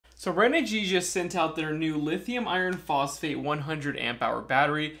So Renogy just sent out their new lithium iron phosphate 100 amp hour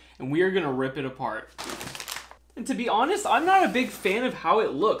battery, and we are gonna rip it apart. And to be honest, I'm not a big fan of how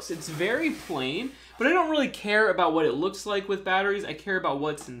it looks. It's very plain, but I don't really care about what it looks like with batteries. I care about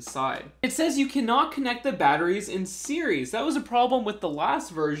what's inside. It says you cannot connect the batteries in series. That was a problem with the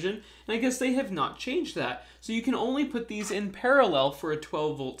last version, and I guess they have not changed that. So you can only put these in parallel for a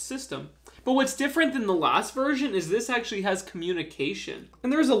 12-volt system. But what's different than the last version is this actually has communication.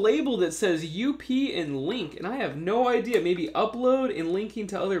 And there's a label that says UP and link, and I have no idea, maybe upload and linking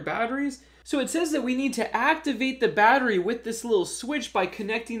to other batteries. So it says that we need to activate the battery with this little switch by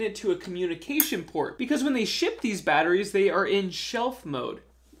connecting it to a communication port, because when they ship these batteries, they are in shelf mode.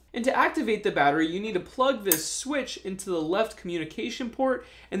 And to activate the battery, you need to plug this switch into the left communication port,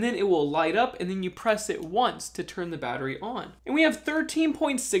 and then it will light up, and then you press it once to turn the battery on. And we have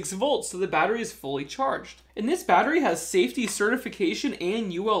 13.6 volts, so the battery is fully charged. And this battery has safety certification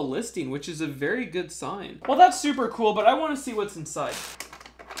and UL listing, which is a very good sign. Well, that's super cool, but I want to see what's inside.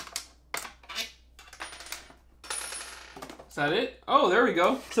 Is that it? Oh, there we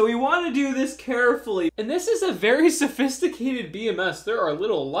go. So we want to do this carefully. And this is a very sophisticated BMS. There are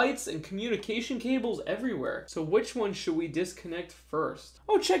little lights and communication cables everywhere. So which one should we disconnect first?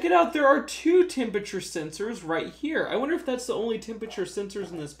 Oh, check it out. There are 2 temperature sensors right here. I wonder if that's the only temperature sensors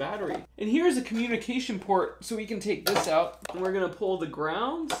in this battery. And here's a communication port, so we can take this out. And we're gonna pull the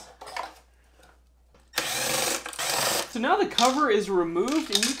grounds. So now the cover is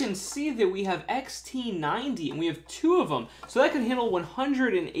removed, and you can see that we have XT90, and we have 2 of them. So that can handle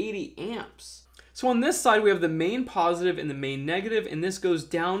 180 amps. So on this side, we have the main positive and the main negative, and this goes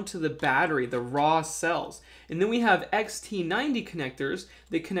down to the battery, the raw cells. And then we have XT90 connectors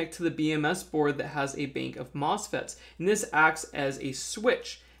that connect to the BMS board that has a bank of MOSFETs. And this acts as a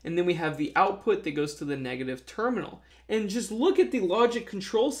switch. And then we have the output that goes to the negative terminal. And just look at the logic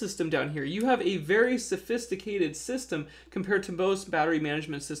control system down here. You have a very sophisticated system compared to most battery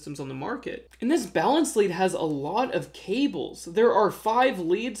management systems on the market. And this balance lead has a lot of cables. There are 5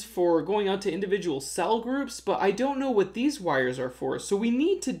 leads for going out to individual cell groups, but I don't know what these wires are for. So we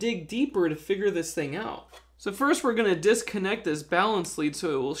need to dig deeper to figure this thing out. So first we're gonna disconnect this balance lead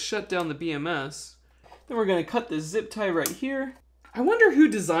so it will shut down the BMS. Then we're gonna cut this zip tie right here. I wonder who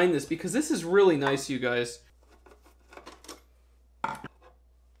designed this, because this is really nice, you guys.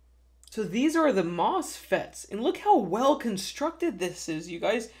 So these are the MOSFETs, and look how well constructed this is, you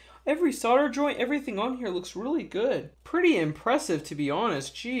guys. Every solder joint, everything on here looks really good. Pretty impressive, to be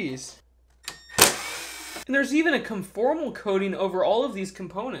honest, jeez. And there's even a conformal coating over all of these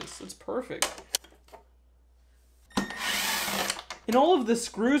components. That's perfect. And all of the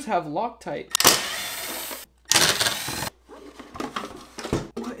screws have Loctite.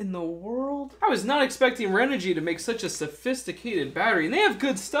 In the world? I was not expecting Renogy to make such a sophisticated battery, and they have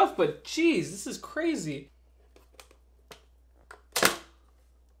good stuff, but geez, this is crazy.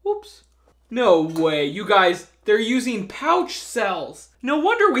 Oops. No way, you guys, they're using pouch cells. No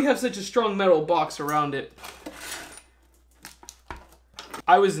wonder we have such a strong metal box around it.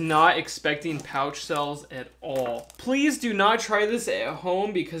 I was not expecting pouch cells at all. Please do not try this at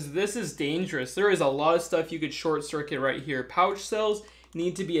home, because this is dangerous. There is a lot of stuff you could short circuit right here. Pouch cells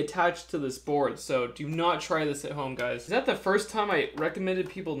need to be attached to this board, so do not try this at home, guys. Is that the first time I recommended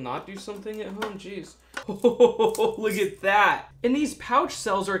people not do something at home? Jeez. Oh, look at that. And these pouch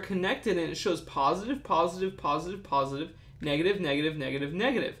cells are connected, and it shows positive, positive, positive, positive, negative, negative, negative,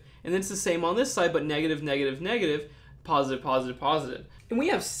 negative. And it's the same on this side, but negative, negative, negative, positive, positive, positive. And we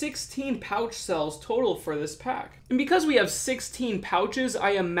have 16 pouch cells total for this pack. And because we have 16 pouches, I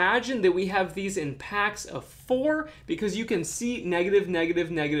imagine that we have these in packs of 4, because you can see negative, negative,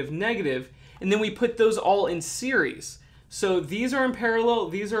 negative, negative, and then we put those all in series. So these are in parallel,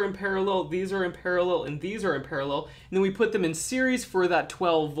 these are in parallel, these are in parallel, and these are in parallel, and then we put them in series for that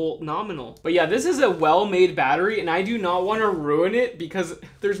 12-volt nominal. But yeah, this is a well-made battery, and I do not want to ruin it because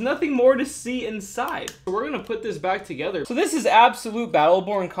there's nothing more to see inside. So we're gonna put this back together. So this is absolute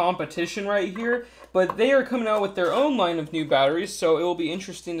Battleborn competition right here, but they are coming out with their own line of new batteries, so it will be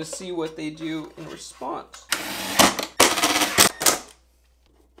interesting to see what they do in response.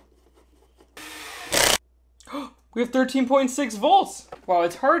 We have 13.6 volts. Wow,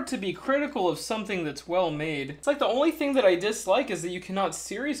 it's hard to be critical of something that's well made. It's like the only thing that I dislike is that you cannot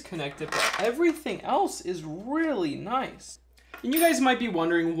series connect it, but everything else is really nice. And you guys might be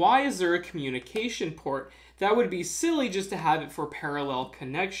wondering, why is there a communication port? That would be silly just to have it for parallel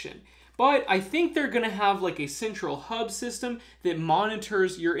connection. But I think they're going to have like a central hub system that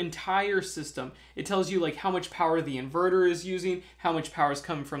monitors your entire system. It tells you like how much power the inverter is using, how much power is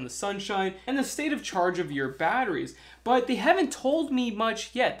coming from the sunshine, and the state of charge of your batteries. But they haven't told me much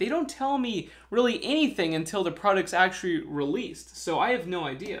yet. They don't tell me really anything until the product's actually released, so I have no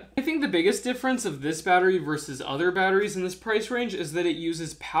idea. I think the biggest difference of this battery versus other batteries in this price range is that it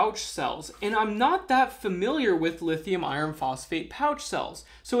uses pouch cells, and I'm not that familiar with lithium iron phosphate pouch cells.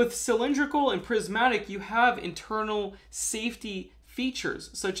 So with cylindrical and prismatic, you have internal safety features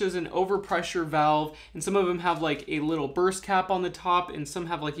such as an overpressure valve, and some of them have like a little burst cap on the top, and some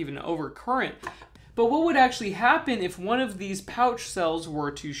have like even an overcurrent. But what would actually happen if one of these pouch cells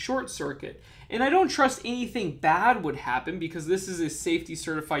were to short circuit? And I don't trust anything bad would happen because this is a safety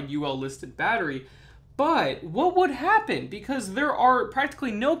certified UL listed battery. But what would happen? Because there are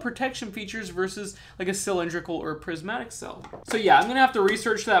practically no protection features versus like a cylindrical or a prismatic cell. So yeah, I'm gonna have to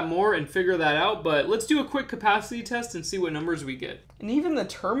research that more and figure that out, but let's do a quick capacity test and see what numbers we get. And even the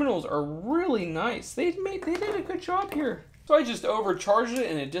terminals are really nice. They did a good job here. So I just overcharged it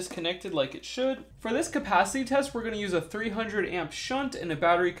and it disconnected like it should. For this capacity test, we're going to use a 300 amp shunt and a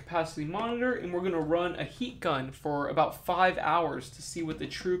battery capacity monitor, and we're going to run a heat gun for about 5 hours to see what the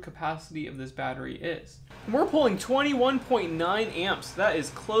true capacity of this battery is. And we're pulling 21.9 amps. That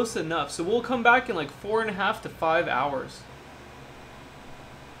is close enough. So we'll come back in like 4.5 to 5 hours.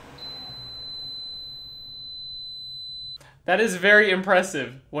 That is very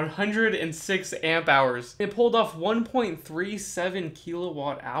impressive. 106 amp hours. It pulled off 1.37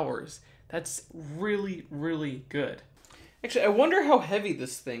 kilowatt hours. That's really, really good. Actually, I wonder how heavy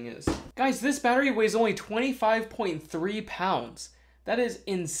this thing is. Guys, this battery weighs only 25.3 pounds. That is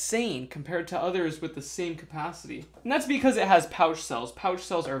insane compared to others with the same capacity. And that's because it has pouch cells. Pouch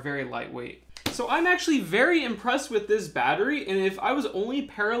cells are very lightweight. So I'm actually very impressed with this battery, and if I was only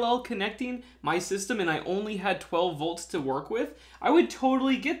parallel connecting my system and I only had 12 volts to work with, I would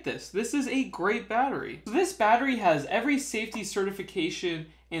totally get this. This is a great battery. So this battery has every safety certification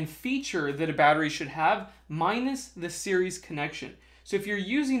and feature that a battery should have, minus the series connection. So if you're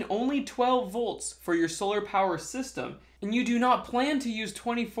using only 12 volts for your solar power system, and you do not plan to use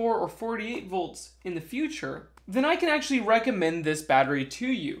 24 or 48 volts in the future, then I can actually recommend this battery to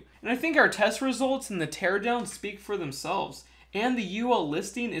you. And I think our test results and the teardown speak for themselves. And the UL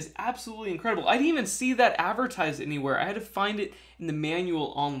listing is absolutely incredible. I didn't even see that advertised anywhere. I had to find it in the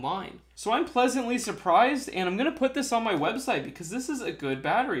manual online. So I'm pleasantly surprised, and I'm gonna put this on my website because this is a good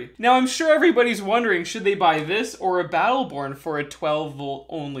battery. Now I'm sure everybody's wondering, should they buy this or a Battleborn for a 12 volt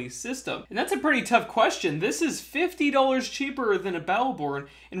only system? And that's a pretty tough question. This is $50 cheaper than a Battleborn,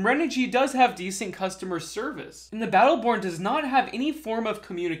 and Renogy does have decent customer service. And the Battleborn does not have any form of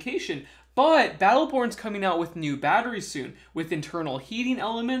communication, but Battleborn's coming out with new batteries soon, with internal heating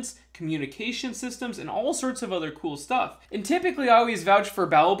elements, communication systems, and all sorts of other cool stuff. And typically I always vouch for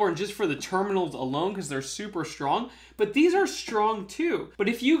Battleborn just for the terminals alone because they're super strong, but these are strong too. But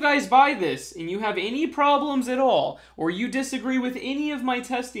if you guys buy this and you have any problems at all, or you disagree with any of my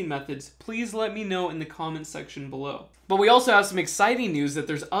testing methods, please let me know in the comments section below. But we also have some exciting news that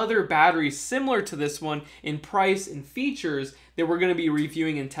there's other batteries similar to this one in price and features that we're going to be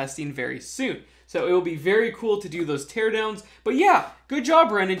reviewing and testing very soon. So it will be very cool to do those teardowns. But yeah, good job,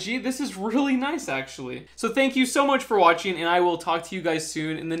 Renogy. This is really nice, actually. So thank you so much for watching, and I will talk to you guys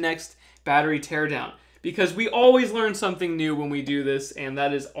soon in the next battery teardown, because we always learn something new when we do this, and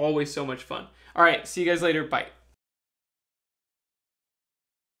that is always so much fun. All right, see you guys later. Bye.